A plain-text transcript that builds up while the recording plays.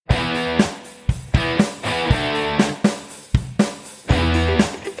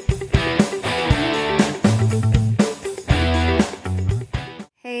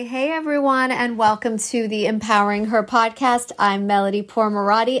everyone, and welcome to the Empowering Her podcast. I'm Melody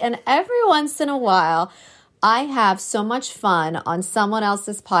Pourmoradi, and every once in a while, I have so much fun on someone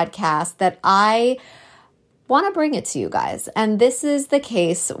else's podcast that I want to bring it to you guys. And this is the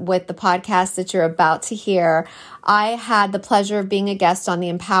case with the podcast that you're about to hear. I had the pleasure of being a guest on the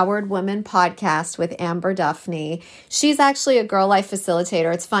Empowered Women podcast with Amber Duffney. She's actually a Girl Life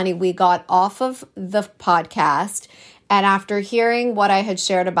facilitator. It's funny, we got off of the podcast, and after hearing what I had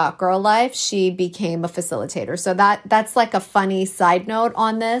shared about Girl Life, she became a facilitator. So that's like a funny side note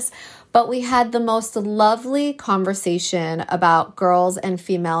on this. But we had the most lovely conversation about girls and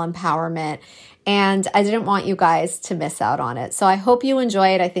female empowerment. And I didn't want you guys to miss out on it. So I hope you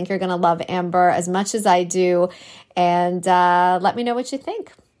enjoy it. I think you're going to love Amber as much as I do. And let me know what you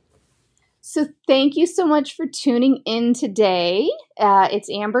think. So thank you so much for tuning in today. It's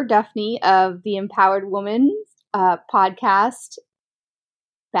Amber Duffney of the Empowered Woman podcast,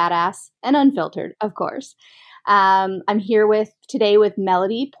 Badass and Unfiltered, of course. I'm here today with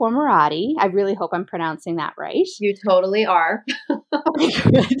Melody Pourmoradi. I really hope I'm pronouncing that right. You totally are. Okay,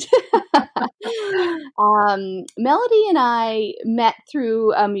 good. Melody and I met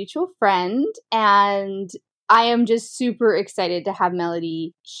through a mutual friend, and I am just super excited to have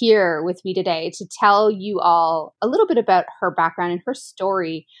Melody here with me today to tell you all a little bit about her background and her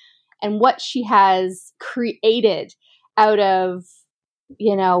story and what she has created out of,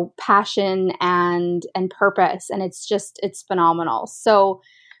 you know, passion and purpose. And it's phenomenal. So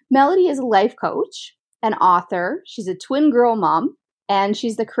Melody is a life coach, an author. She's a twin girl mom, and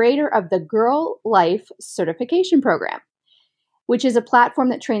she's the creator of the Girl Life Certification Program, which is a platform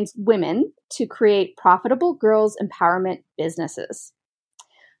that trains women to create profitable girls' empowerment businesses.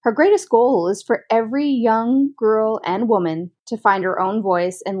 Her greatest goal is for every young girl and woman to find her own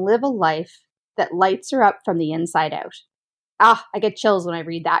voice and live a life that lights her up from the inside out. I get chills when I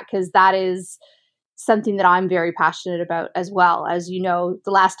read that, because that is something that I'm very passionate about as well, as you know,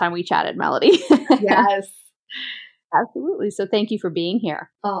 the last time we chatted, Melody. Yes. Absolutely. So thank you for being here.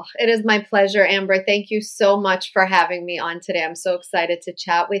 Oh, it is my pleasure, Amber. Thank you so much for having me on today. I'm so excited to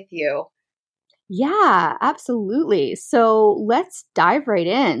chat with you. Yeah, absolutely. So let's dive right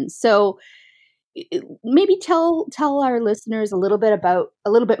in. So maybe tell our listeners a little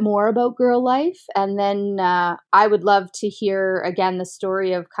bit more about Girl Life, and then I would love to hear again the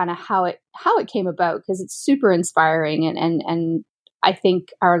story of kind of how it came about, because it's super inspiring, and I think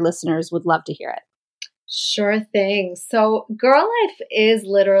our listeners would love to hear it. Sure thing. So Girl Life is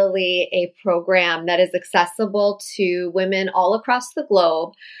literally a program that is accessible to women all across the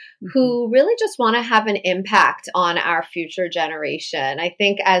globe who really just want to have an impact on our future generation. I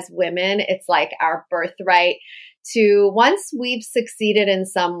think as women, it's like our birthright to, once we've succeeded in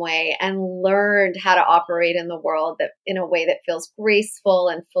some way and learned how to operate in the world that in a way that feels graceful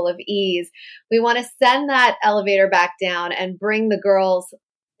and full of ease, we want to send that elevator back down and bring the girls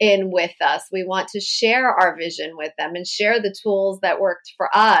in with us. We want to share our vision with them and share the tools that worked for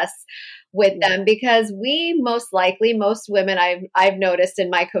us with them, because most women I've noticed in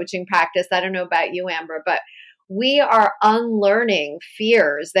my coaching practice, I don't know about you, Amber, but we are unlearning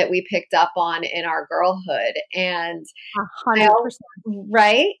fears that we picked up on in our girlhood. And 100%.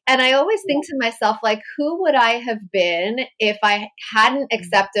 Right. And I always think to myself, like, who would I have been if I hadn't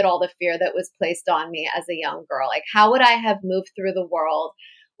accepted all the fear that was placed on me as a young girl? Like, how would I have moved through the world?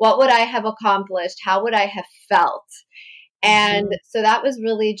 What would I have accomplished? How would I have felt? And so that was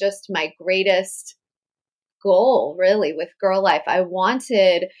really just my greatest goal, really, with Girl Life. I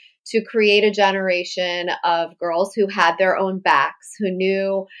wanted to create a generation of girls who had their own backs, who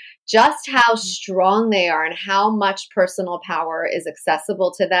knew just how strong they are and how much personal power is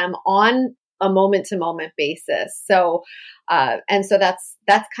accessible to them on a moment-to-moment basis. So, so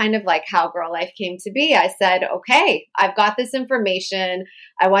that's kind of like how Girl Life came to be. I said, okay, I've got this information.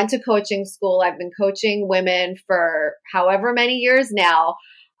 I went to coaching school. I've been coaching women for however many years now.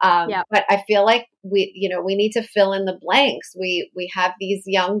 But I feel like we need to fill in the blanks. We have these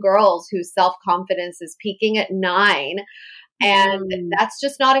young girls whose self-confidence is peaking at 9. And that's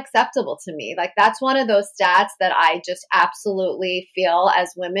just not acceptable to me. Like, that's one of those stats that I just absolutely feel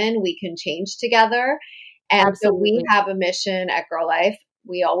as women we can change together. And Absolutely. So we have a mission at Girl Life.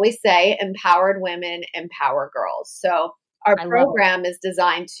 We always say empowered women empower girls. So our program is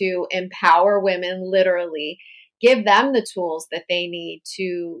designed to empower women, literally give them the tools that they need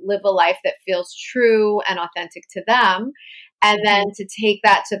to live a life that feels true and authentic to them. And then to take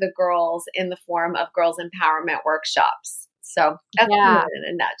that to the girls in the form of girls empowerment workshops. So that's it in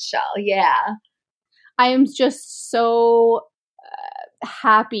a nutshell. Yeah. I am just so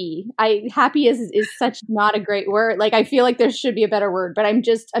happy. Happy is such not a great word. Like, I feel like there should be a better word, but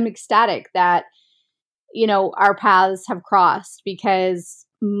I'm ecstatic that, our paths have crossed, because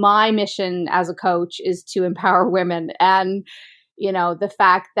my mission as a coach is to empower women. And, the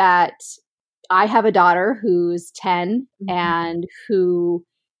fact that I have a daughter who's 10 and who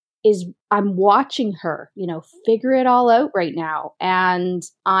I'm watching her, figure it all out right now. And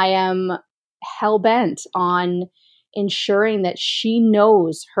I am hell bent on ensuring that she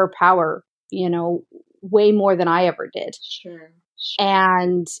knows her power, way more than I ever did. Sure.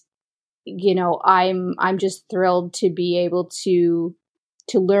 And, I'm just thrilled to be able to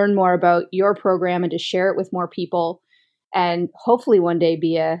learn more about your program and to share it with more people, and hopefully one day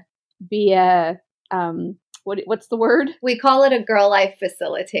be a what's the word? We call it a Girl Life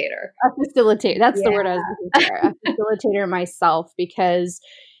facilitator. A facilitator. That's the word I was looking for. A facilitator myself, because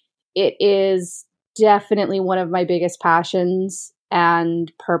it is definitely one of my biggest passions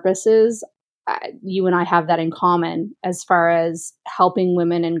and purposes. You and I have that in common, as far as helping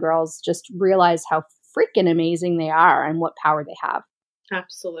women and girls just realize how freaking amazing they are and what power they have.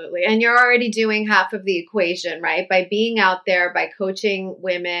 Absolutely. And you're already doing half of the equation, right? By being out there, by coaching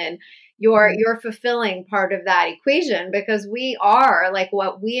women, you're fulfilling part of that equation, because we are, like,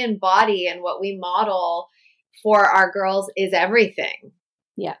 what we embody and what we model for our girls is everything.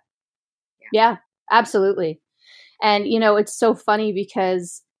 Yeah, absolutely. And, it's so funny,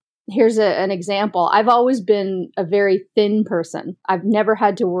 because here's an example. I've always been a very thin person. I've never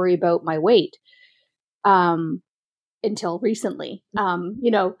had to worry about my weight until recently.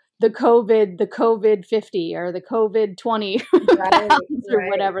 The COVID 50 or the COVID 20 pounds or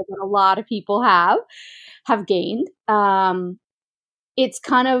whatever that a lot of people have gained. It's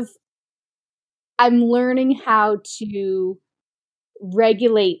kind of, I'm learning how to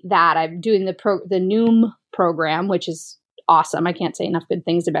regulate that. I'm doing the Noom program, which is awesome. I can't say enough good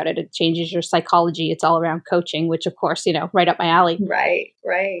things about it. It changes your psychology. It's all around coaching, which of course, right up my alley. Right.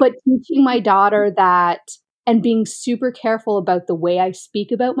 But teaching my daughter that, and being super careful about the way I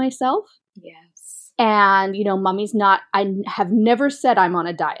speak about myself. Yes. And, mommy's not, I have never said I'm on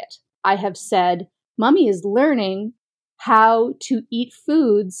a diet. I have said, mommy is learning how to eat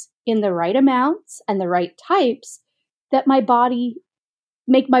foods in the right amounts and the right types that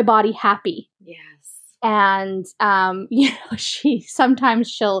make my body happy. Yes. And,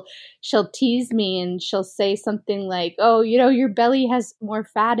 she'll tease me, and she'll say something like, oh, your belly has more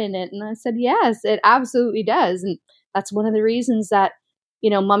fat in it. And I said, yes, it absolutely does. And that's one of the reasons that,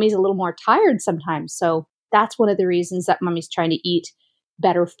 mommy's a little more tired sometimes. So that's one of the reasons that mommy's trying to eat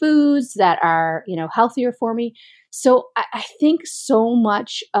better foods that are, healthier for me. So I think so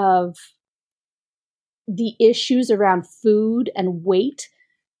much of the issues around food and weight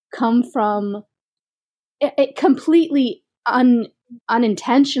come from it completely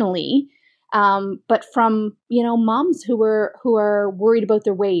unintentionally, but from, moms who are worried about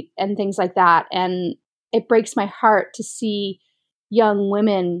their weight and things like that. And it breaks my heart to see young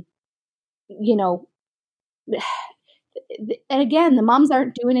women, and again, the moms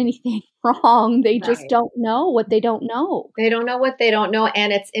aren't doing anything wrong. They just don't know what they don't know. They don't know what they don't know.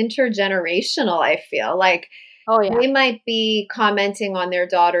 And it's intergenerational, I feel like. Oh, yeah. They might be commenting on their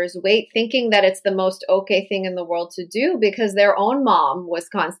daughter's weight, thinking that it's the most okay thing in the world to do, because their own mom was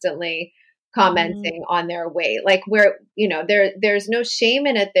constantly commenting on their weight. Like, where, there's no shame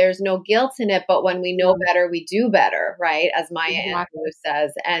in it. There's no guilt in it. But when we know better, we do better, right? As Maya Angelou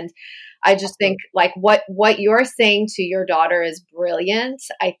says. And I just think, like, what you're saying to your daughter is brilliant.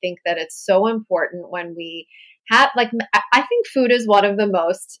 I think that it's so important when we have, like, I think food is one of the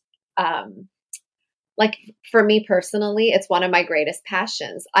most, like, for me personally, it's one of my greatest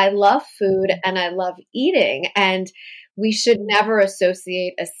passions. I love food and I love eating, and we should never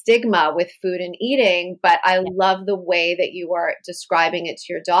associate a stigma with food and eating. But I love the way that you are describing it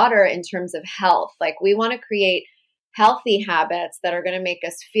to your daughter in terms of health. Like, we want to create healthy habits that are going to make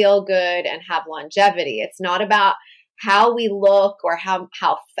us feel good and have longevity. It's not about how we look or how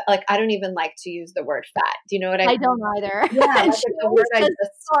like, I don't even like to use the word fat. Do you know what I mean? I don't either. Yeah, that's the word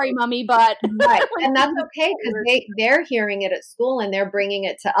sorry, mommy, but right, and that's okay, because they're hearing it at school and they're bringing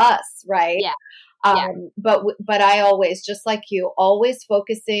it to us, right? Yeah. But I always, just like you, always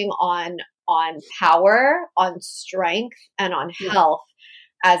focusing on power, on strength, and on health,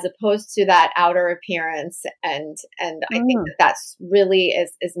 as opposed to that outer appearance. And I think that's really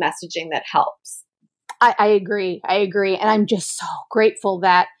is messaging that helps. I agree. And I'm just so grateful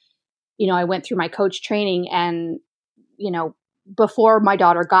that, I went through my coach training, and, before my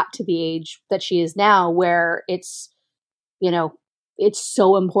daughter got to the age that she is now, where it's, it's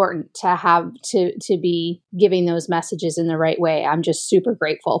so important to have to be giving those messages in the right way. I'm just super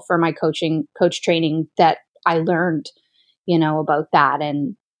grateful for my coach training that I learned, about that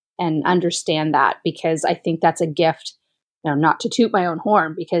and understand that, because I think that's a gift, not to toot my own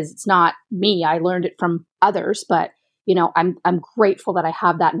horn because it's not me. I learned it from others, but I'm grateful that I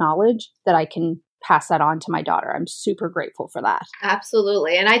have that knowledge that I can pass that on to my daughter. I'm super grateful for that.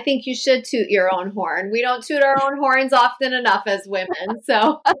 Absolutely. And I think you should toot your own horn. We don't toot our own horns often enough as women.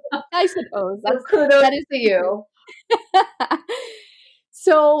 So I suppose kudos to you.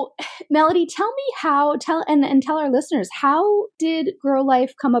 So, Melody, tell me tell our listeners, how did Girl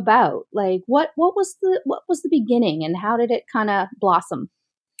Life come about? Like what was the beginning and how did it kind of blossom?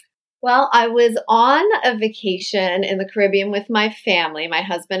 Well, I was on a vacation in the Caribbean with my family, my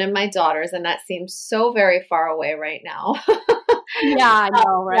husband and my daughters, and that seems so very far away right now. Yeah, I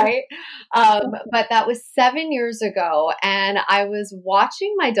know, right? But that was 7 years ago, and I was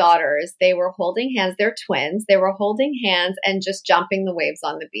watching my daughters. They were holding hands. They're twins. They were holding hands and just jumping the waves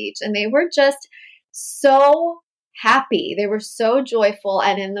on the beach, and they were just so happy. They were so joyful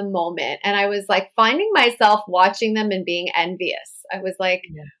and in the moment, and I was like finding myself watching them and being envious. I was like,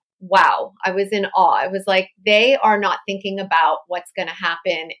 wow, I was in awe. I was like, they are not thinking about what's going to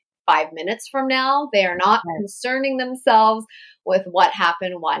happen 5 minutes from now. They are not concerning themselves with what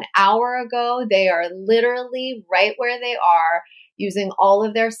happened 1 hour ago. They are literally right where they are, using all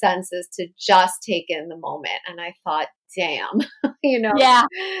of their senses to just take in the moment. And I thought, damn, Yeah,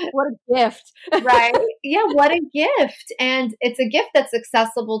 what a gift. Right? Yeah, what a gift. And it's a gift that's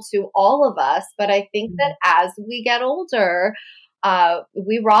accessible to all of us. But I think that as we get older,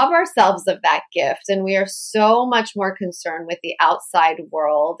 we rob ourselves of that gift, and we are so much more concerned with the outside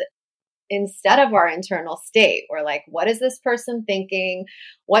world instead of our internal state. We're like, what is this person thinking?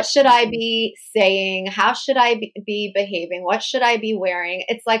 What should I be saying? How should I be behaving? What should I be wearing?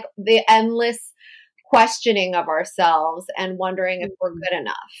 It's like the endless questioning of ourselves and wondering if we're good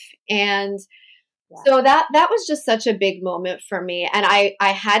enough. And so that was just such a big moment for me. And I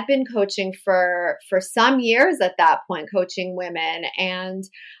had been coaching for some years at that point, coaching women. And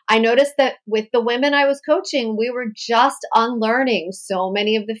I noticed that with the women I was coaching, we were just unlearning so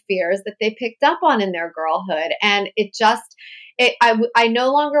many of the fears that they picked up on in their girlhood. And I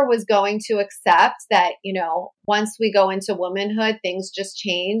no longer was going to accept that, once we go into womanhood, things just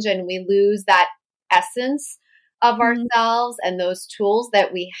change and we lose that essence of ourselves and those tools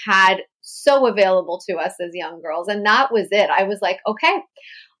that we had so available to us as young girls. And that was it. I was like, okay,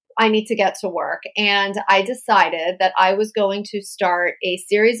 I need to get to work. And I decided that I was going to start a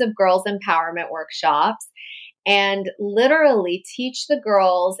series of girls empowerment workshops and literally teach the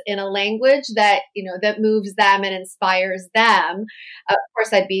girls in a language that, that moves them and inspires them. Of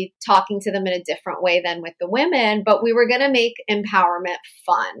course, I'd be talking to them in a different way than with the women, but we were going to make empowerment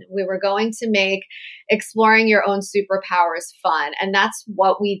fun. We were going to make exploring your own superpowers fun. And that's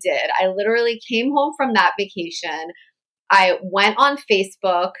what we did. I literally came home from that vacation. I went on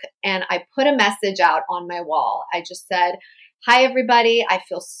Facebook and I put a message out on my wall. I just said, hi, everybody. I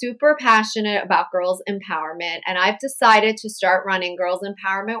feel super passionate about girls empowerment, and I've decided to start running girls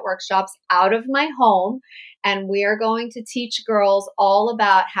empowerment workshops out of my home. And we are going to teach girls all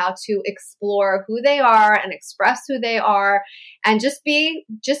about how to explore who they are and express who they are and just be.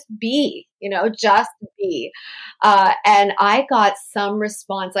 And I got some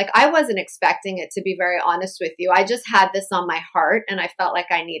response. Like, I wasn't expecting it, to be very honest with you. I just had this on my heart and I felt like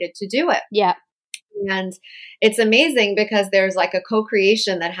I needed to do it. Yeah. And it's amazing because there's like a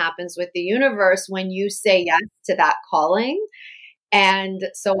co-creation that happens with the universe when you say yes to that calling. And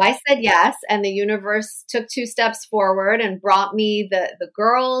so I said yes, and the universe took 2 steps forward and brought me the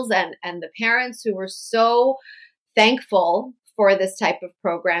girls and the parents who were so thankful for this type of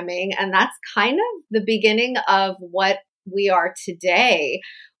programming. And that's kind of the beginning of what we are today,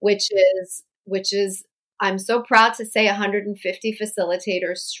 which is I'm so proud to say 150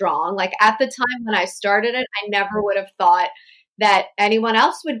 facilitators strong. Like, at the time when I started it, I never would have thought that anyone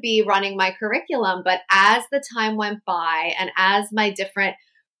else would be running my curriculum. But as the time went by and as my different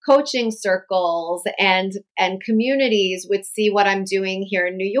coaching circles and communities would see what I'm doing here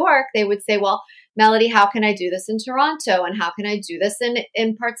in New York, they would say, well, Melody, how can I do this in Toronto? And how can I do this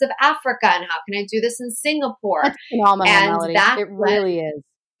in parts of Africa? And how can I do this in Singapore? That's phenomenal, and Melody. It really is.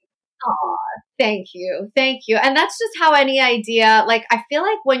 Oh, thank you. Thank you. And that's just how any idea, like, I feel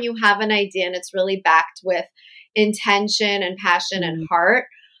like when you have an idea and it's really backed with intention and passion and heart,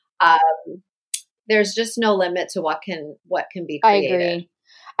 there's just no limit to what can be created.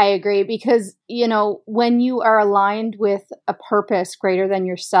 I agree because, when you are aligned with a purpose greater than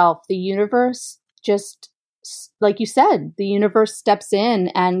yourself, the universe just like you said, the universe steps in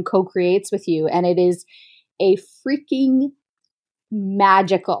and co-creates with you. And it is a freaking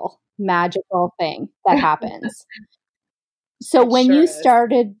magical thing that happens. So when you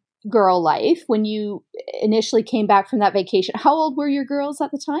started Girl Life, when you initially came back from that vacation, how old were your girls at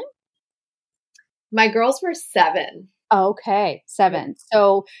the time? My girls were 7. Okay, 7.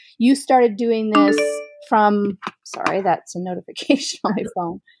 So you started doing this from, sorry, that's a notification on my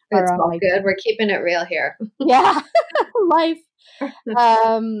phone. It's all good. We're keeping it real here. Yeah, life.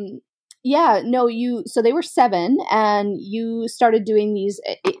 Yeah, no, so they were 7 and you started doing these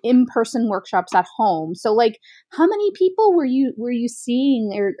in-person workshops at home. So like how many people were you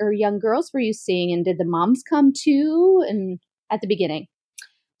seeing or young girls were you seeing, and did the moms come too and at the beginning?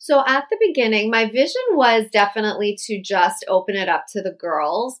 So at the beginning, my vision was definitely to just open it up to the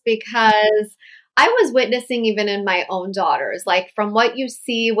girls, because I was witnessing even in my own daughters, like from what you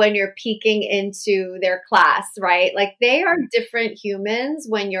see when you're peeking into their class, right? Like they are different humans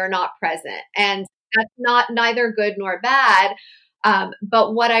when you're not present. And that's neither good nor bad.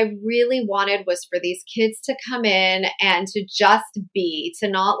 But what I really wanted was for these kids to come in and to just be, to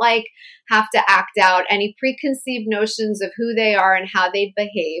not like have to act out any preconceived notions of who they are and how they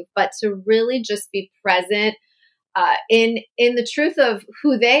behave, but to really just be present in the truth of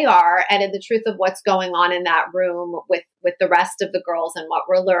who they are and in the truth of what's going on in that room with the rest of the girls and what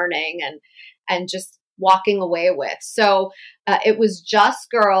we're learning and just walking away with. So it was just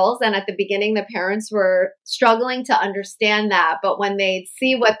girls. And at the beginning, the parents were struggling to understand that. But when they'd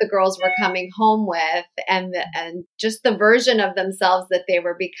see what the girls were coming home with and just the version of themselves that they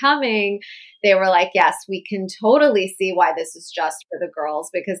were becoming, they were like, yes, we can totally see why this is just for the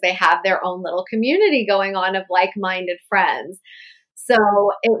girls, because they have their own little community going on of like-minded friends. So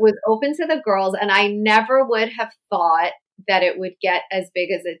it was open to the girls. And I never would have thought that it would get as big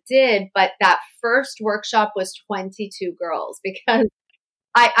as it did. But that first workshop was 22 girls, because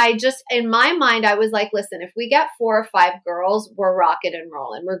I just, in my mind, I was like, listen, if we get 4 or 5 girls, we're rocking and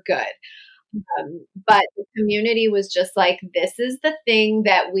rolling. We're good. But the community was just like, this is the thing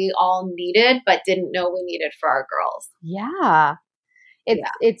that we all needed, but didn't know we needed for our girls. Yeah.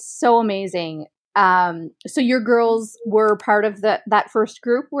 It's so amazing. So your girls were part of that first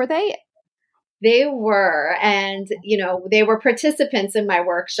group, were they? They were, and, they were participants in my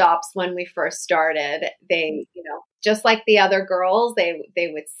workshops when we first started. They, just like the other girls, they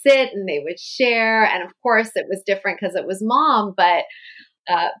would sit and they would share. And of course it was different because it was mom, but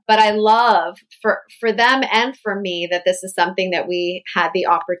I love for them and for me that this is something that we had the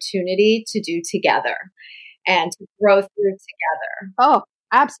opportunity to do together and to grow through together. Oh,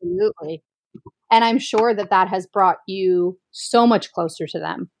 absolutely. And I'm sure that has brought you so much closer to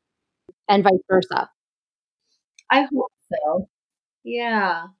them. And vice versa. I hope so.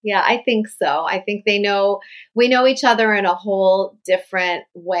 Yeah, I think so. I think we know each other in a whole different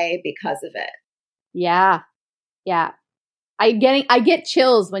way because of it. Yeah. I get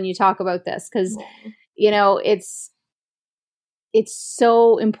chills when you talk about this because, it's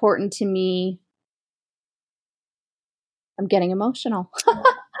so important to me. I'm getting emotional.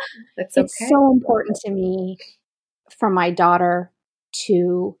 That's okay. It's so important to me for my daughter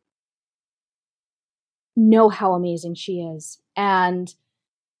to know how amazing she is. And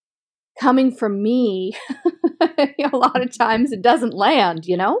coming from me, a lot of times it doesn't land,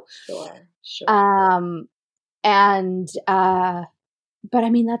 Sure. But I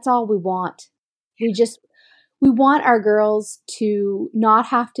mean, that's all we want. We want our girls to not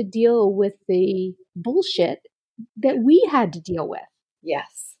have to deal with the bullshit that we had to deal with.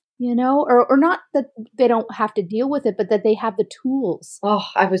 Yes. Or not that they don't have to deal with it, but that they have the tools. Oh,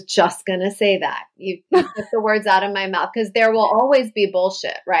 I was just going to say that. You took the words out of my mouth, because there will always be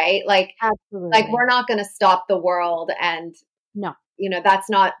bullshit, right? Like, absolutely. Like we're not going to stop the world. And no, that's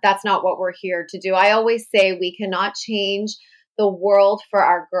not what we're here to do. I always say we cannot change the world for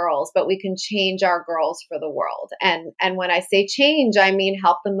our girls, but we can change our girls for the world. And when I say change, I mean,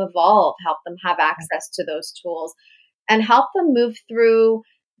 help them evolve, help them have access to those tools, and help them move through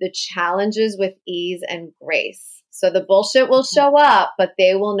the challenges with ease and grace. So the bullshit will show up, but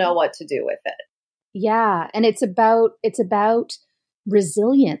they will know what to do with it. Yeah. And it's about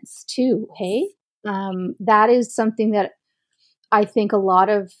resilience too. Hey, that is something that I think a lot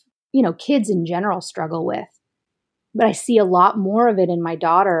of, kids in general struggle with, but I see a lot more of it in my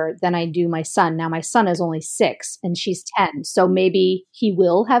daughter than I do my son. Now my son is only 6 and she's 10. So maybe he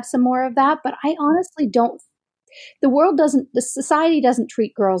will have some more of that, but I honestly don't. The society doesn't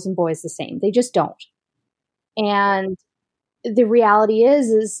treat girls and boys the same. They just don't. And the reality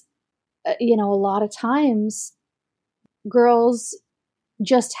is, a lot of times girls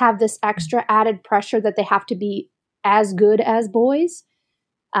just have this extra added pressure that they have to be as good as boys.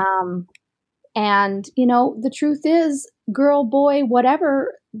 And, you know, the truth is, girl, boy,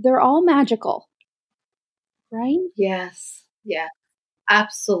 whatever, they're all magical. Right? Yes. Yeah.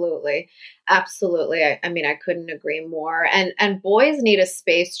 Absolutely. Absolutely. I mean, I couldn't agree more. And boys need a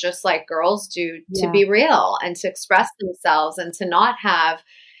space just like girls do to be real and to express themselves and to not have,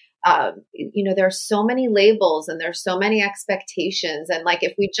 you know, there are so many labels and there's so many expectations. And like,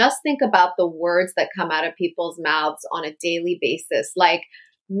 if we just think about the words that come out of people's mouths on a daily basis, like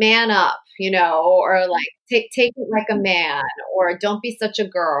man up, you know, or like take it like a man, or don't be such a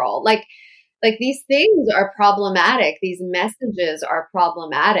girl. Like these things are problematic. These messages are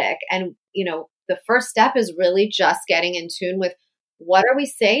problematic. And, you know, the first step is really just getting in tune with what are we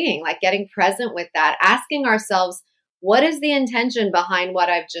saying? Like getting present with that, asking ourselves, what is the intention behind what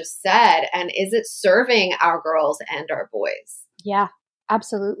I've just said? And is it serving our girls and our boys? Yeah,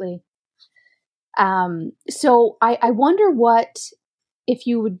 absolutely. So I wonder if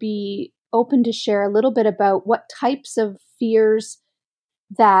you would be open to share a little bit about what types of fears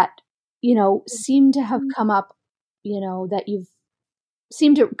that, you know, seem to have come up, you know, that you've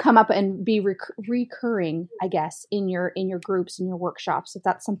seemed to come up and be recurring, I guess, in your groups, in your workshops. If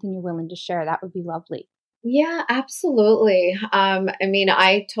that's something you're willing to share, that would be lovely. Yeah, absolutely. I mean,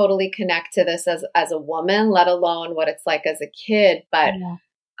 I totally connect to this as a woman, let alone what it's like as a kid. But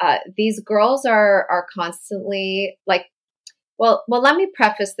these girls are constantly like, well, let me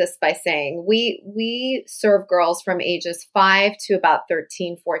preface this by saying we serve girls from ages 5 to about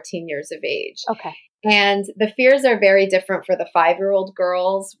 13, 14 years of age. Okay. And the fears are very different for the 5-year-old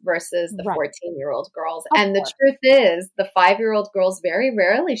girls versus the 14-year-old girls. And the truth is, the 5-year-old girls very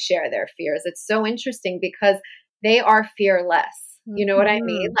rarely share their fears. It's so interesting because they are fearless. You know what I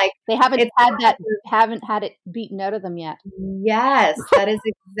mean? Like they haven't had it beaten out of them yet. Yes, that is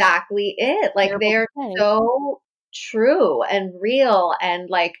exactly it. Like they are so true and real and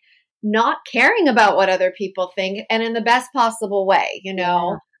like not caring about what other people think, and in the best possible way, you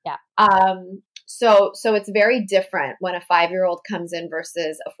know? Yeah. So it's very different when a 5-year-old comes in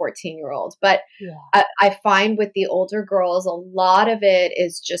versus a 14-year-old. But I find with the older girls, a lot of it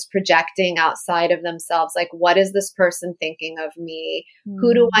is just projecting outside of themselves. Like, what is this person thinking of me?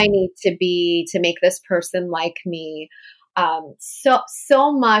 Who do I need to be to make this person like me?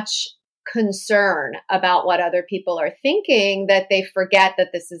 So much concern about what other people are thinking that they forget that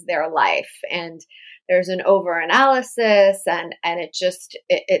this is their life. And there's an over analysis and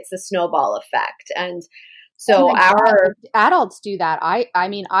it's a snowball effect. And so our adults do that. I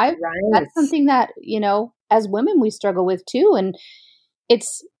mean, that's something that, you know, as women we struggle with too. And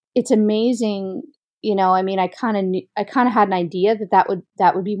it's amazing. You know, I mean, I kind of had an idea that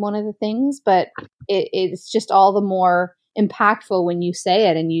would be one of the things, but it's just all the more impactful when you say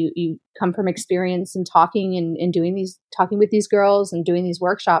it and you come from experience and talking with these girls and doing these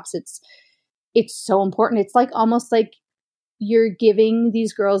workshops. It's so important. It's like almost like you're giving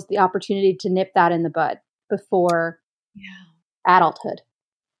these girls the opportunity to nip that in the bud before adulthood.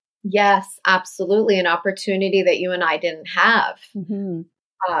 Yes, absolutely. An opportunity that you and I didn't have. Mm-hmm.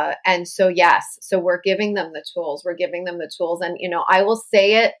 And so, yes, so we're giving them the tools. And, you know, I will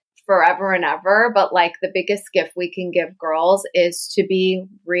say it forever and ever, but like the biggest gift we can give girls is to be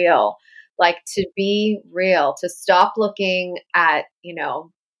real, to stop looking at, you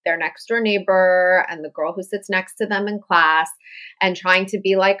know, their next door neighbor and the girl who sits next to them in class and trying to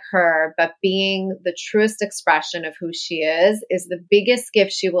be like her, but being the truest expression of who she is the biggest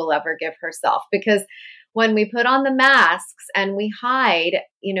gift she will ever give herself. Because when we put on the masks and we hide,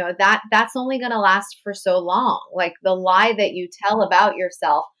 you know, that's only going to last for so long. Like the lie that you tell about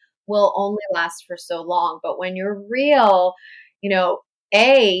yourself will only last for so long. But when you're real, you know,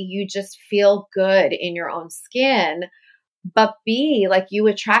 you just feel good in your own skin. But B, like you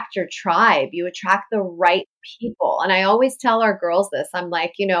attract your tribe, you attract the right people. And I always tell our girls this. I'm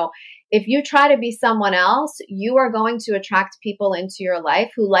like, you know, if you try to be someone else, you are going to attract people into your life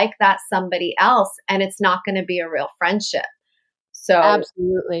who like that somebody else, and it's not going to be a real friendship. So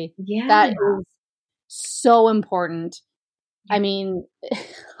absolutely. Yeah. That is so important. I mean,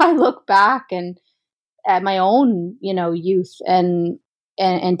 I look back and at my own, you know, youth and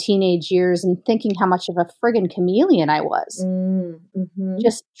teenage years and thinking how much of a friggin' chameleon I was. Mm-hmm.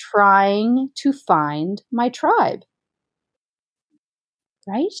 Just trying to find my tribe.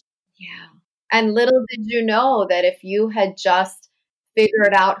 Right? Yeah. And little did you know that if you had just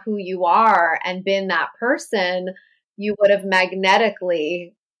figured out who you are and been that person, you would have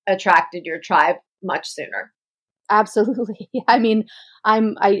magnetically attracted your tribe much sooner. Absolutely. I mean,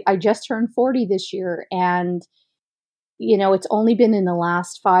 I just turned 40 this year, and it's only been in the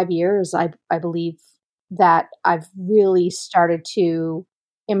last 5 years, I believe, that I've really started to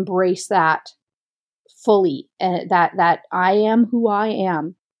embrace that fully, and that I am who I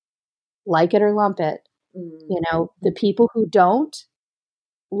am, like it or lump it. The people who don't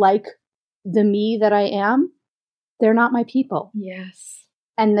like the me that I am, they're not my people. Yes.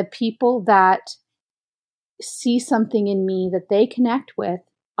 And the people that see something in me that they connect with,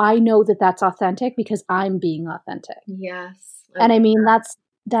 I know that that's authentic because I'm being authentic. Yes. And I mean, that's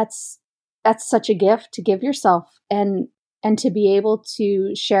such a gift to give yourself, and to be able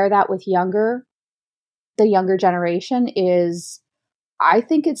to share that with the younger generation is, I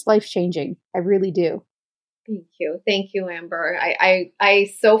think it's life-changing. I really do. Thank you. Thank you, Amber.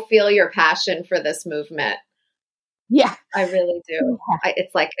 I so feel your passion for this movement. Yeah. I really do. Yeah.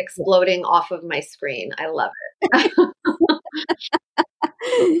 It's like exploding off of my screen. I love it.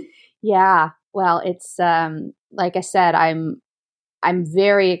 Yeah. Well, it's like I said, I'm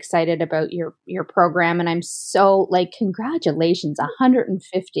very excited about your program, and I'm so, like, congratulations,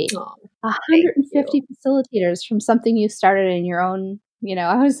 150. Oh, 150 facilitators from something you started in your own,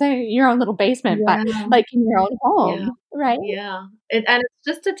 I would say your own little basement, but like in your own home, right? Yeah. And it's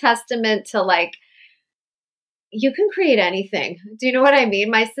just a testament to, like, you can create anything. Do you know what I mean?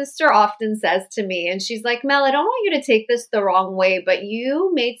 My sister often says to me, and she's like, Mel, I don't want you to take this the wrong way, but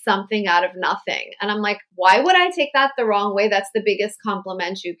you made something out of nothing. And I'm like, why would I take that the wrong way? That's the biggest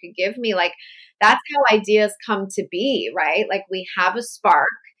compliment you could give me. Like, that's how ideas come to be, right? Like, we have a spark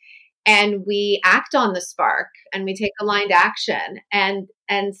and we act on the spark and we take aligned action. And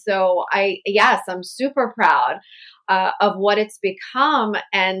so I'm super proud of what it's become.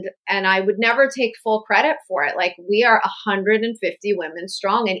 And I would never take full credit for it. Like, we are 150 women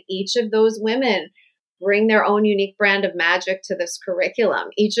strong, and each of those women bring their own unique brand of magic to this curriculum.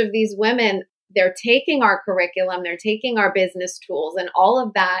 Each of these women, they're taking our curriculum, they're taking our business tools and all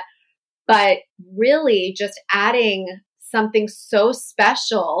of that, but really just adding something so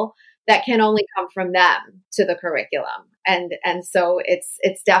special that can only come from them to the curriculum. And so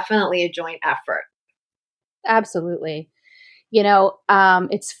it's definitely a joint effort. Absolutely.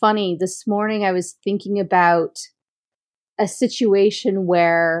 It's funny. This morning I was thinking about a situation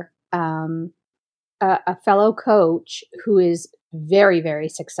where a fellow coach who is very, very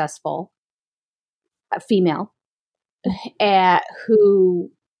successful, a female,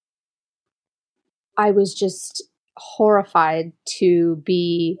 who I was just horrified to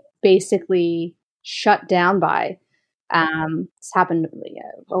be basically shut down by. This happened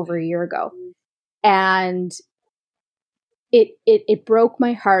over a year ago. And it broke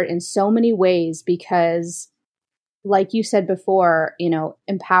my heart in so many ways because, like you said before,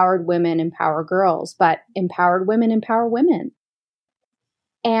 empowered women empower girls, but empowered women empower women.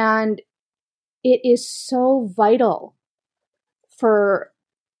 And it is so vital for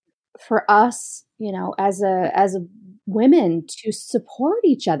us, as a women, to support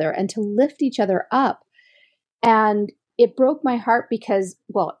each other and to lift each other up. And it broke my heart because,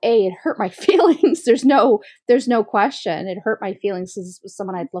 well, it hurt my feelings. There's no question. It hurt my feelings because this was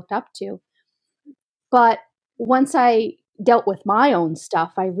someone I'd looked up to. But once I dealt with my own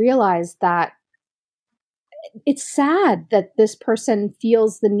stuff, I realized that it's sad that this person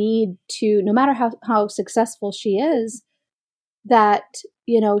feels the need to, no matter how successful she is, that,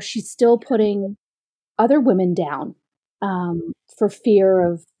 she's still putting other women down for fear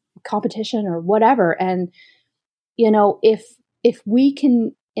of competition or whatever. And if we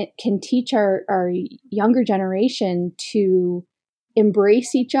can teach our younger generation to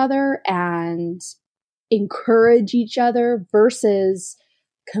embrace each other and encourage each other versus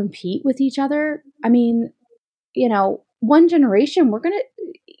compete with each other, I mean, one generation,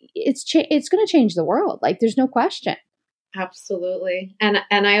 it's going to change the world. Like, there's no question. Absolutely. And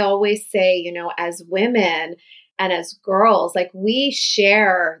I always say, as women and as girls, like, we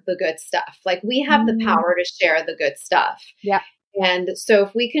share the good stuff. Like, we have the power to share the good stuff. Yeah. And so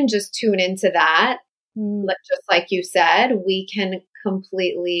if we can just tune into that, just like you said, we can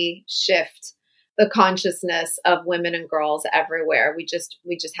completely shift the consciousness of women and girls everywhere. We just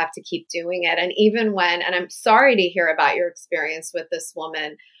have to keep doing it. And even and I'm sorry to hear about your experience with this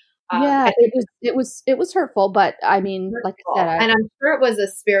woman. It was hurtful, but I mean, like I said, and I'm sure it was a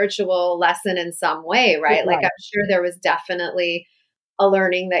spiritual lesson in some way, right? Like, I'm sure there was definitely a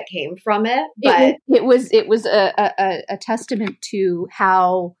learning that came from it, but it was a testament to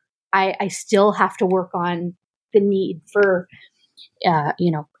how I still have to work on the need for,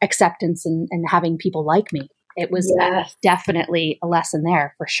 acceptance and having people like me. It was definitely a lesson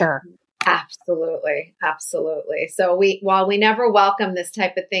there for sure. Absolutely. Absolutely. So while we never welcome this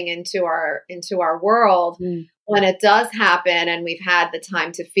type of thing into our world, when it does happen and we've had the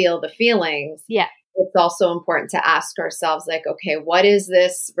time to feel the feelings, Yeah. it's also important to ask ourselves, like, okay, what is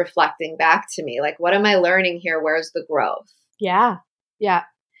this reflecting back to me? Like, what am I learning here? Where's the growth? Yeah. Yeah.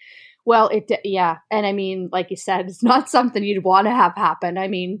 Well, yeah. And I mean, like you said, it's not something you'd want to have happen. I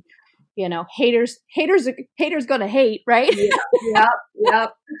mean, haters going to hate, right? Yep.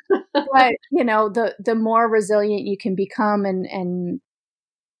 But, the more resilient you can become and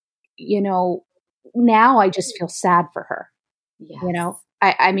now I just feel sad for her. Yes.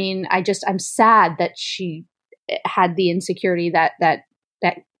 I mean, I'm sad that she had the insecurity that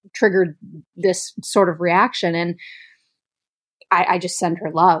triggered this sort of reaction. And I just send her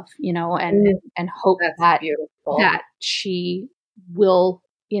love, and hope that she will,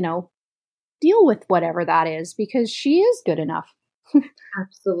 deal with whatever that is, because she is good enough.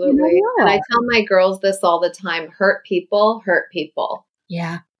 Absolutely. And I tell my girls this all the time: hurt people.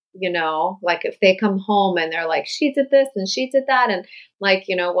 Yeah. Like if they come home and they're like, she did this and she did that. And like,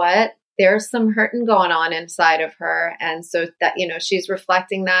 you know what? There's some hurting going on inside of her. And so that, she's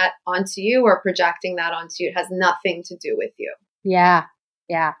reflecting that onto you or projecting that onto you. It has nothing to do with you. Yeah.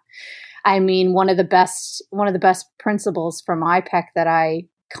 Yeah. I mean, one of the best principles from IPEC that I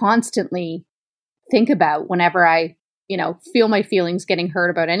constantly think about whenever I, feel my feelings getting hurt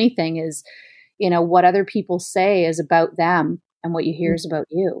about anything is, what other people say is about them and what you hear is about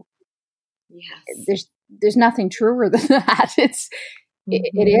you. Yes. There's nothing truer than that. It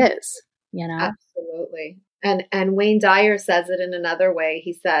is, Absolutely. And Wayne Dyer says it in another way.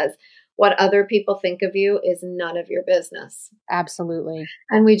 He says, what other people think of you is none of your business. Absolutely.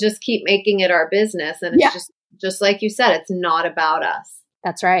 And we just keep making it our business. And it's just like you said, it's not about us.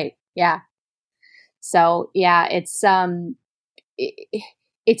 That's right. Yeah. So yeah, it's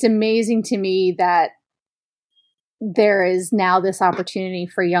amazing to me that there is now this opportunity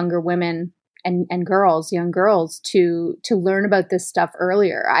for younger women and young girls to learn about this stuff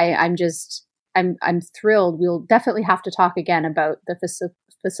earlier. I'm thrilled. We'll definitely have to talk again about the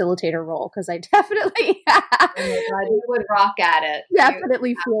facilitator role, because I definitely oh my God, you would rock at it.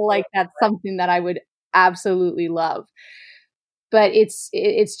 Definitely feel like that's something that I would absolutely love. But it's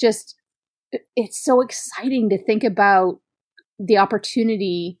so exciting to think about the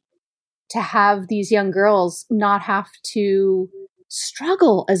opportunity to have these young girls not have to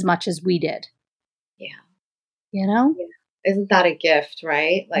struggle as much as we did. Yeah. Yeah. Isn't that a gift,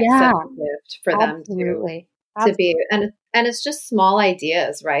 right? Like such a gift for them to be. And it's just small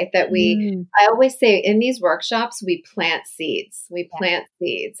ideas, right? That I always say in these workshops, we plant seeds.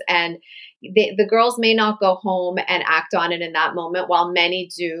 And the girls may not go home and act on it in that moment, while many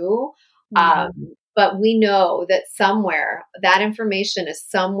do. But we know that somewhere that information is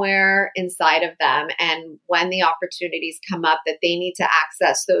somewhere inside of them. And when the opportunities come up that they need to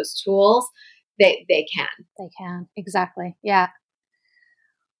access those tools, they can. They can. Exactly. Yeah.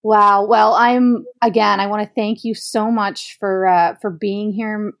 Wow. Well, I want to thank you so much for being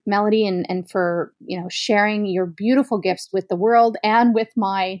here, Melody, and for, sharing your beautiful gifts with the world and with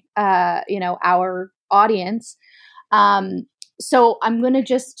my, our audience. So I'm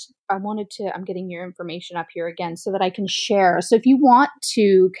getting your information up here again so that I can share. So if you want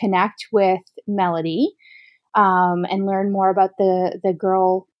to connect with Melody, and learn more about the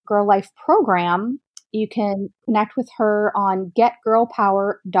Girl Life program, you can connect with her on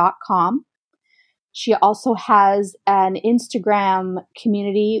getgirlpower.com. She also has an Instagram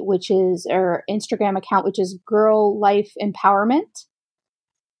community, Instagram account, which is Girl Life Empowerment,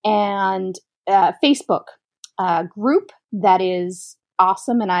 and Facebook group that is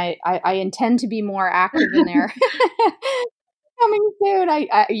awesome. And I intend to be more active in there. Coming soon.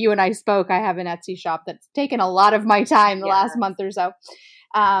 You and I spoke. I have an Etsy shop that's taken a lot of my time the last month or so.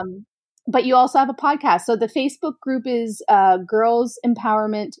 But you also have a podcast. So the Facebook group is Girls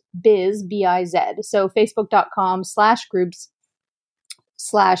Empowerment Biz, B-I-Z. So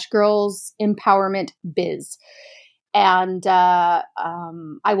facebook.com/groups/Girls Empowerment Biz. And I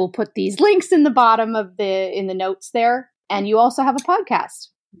will put these links in the bottom of in the notes there. And you also have a podcast,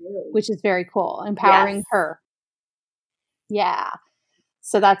 which is very cool. Empowering Her. Yeah.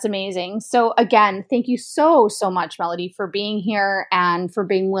 So that's amazing. So again, thank you so much, Melody, for being here and for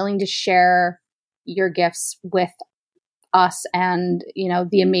being willing to share your gifts with us and,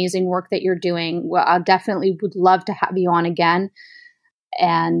 the amazing work that you're doing. Well, I definitely would love to have you on again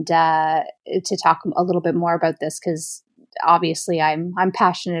and to talk a little bit more about this, because obviously I'm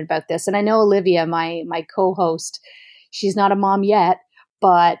passionate about this. And I know Olivia, my co-host, she's not a mom yet,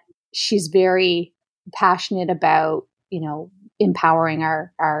 but she's very passionate about, empowering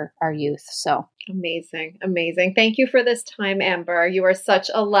our youth. So amazing. Thank you for this time, Amber. You are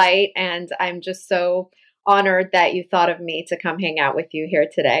such a light, and I'm just so honored that you thought of me to come hang out with you here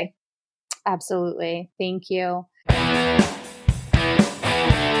today. Absolutely. Thank you.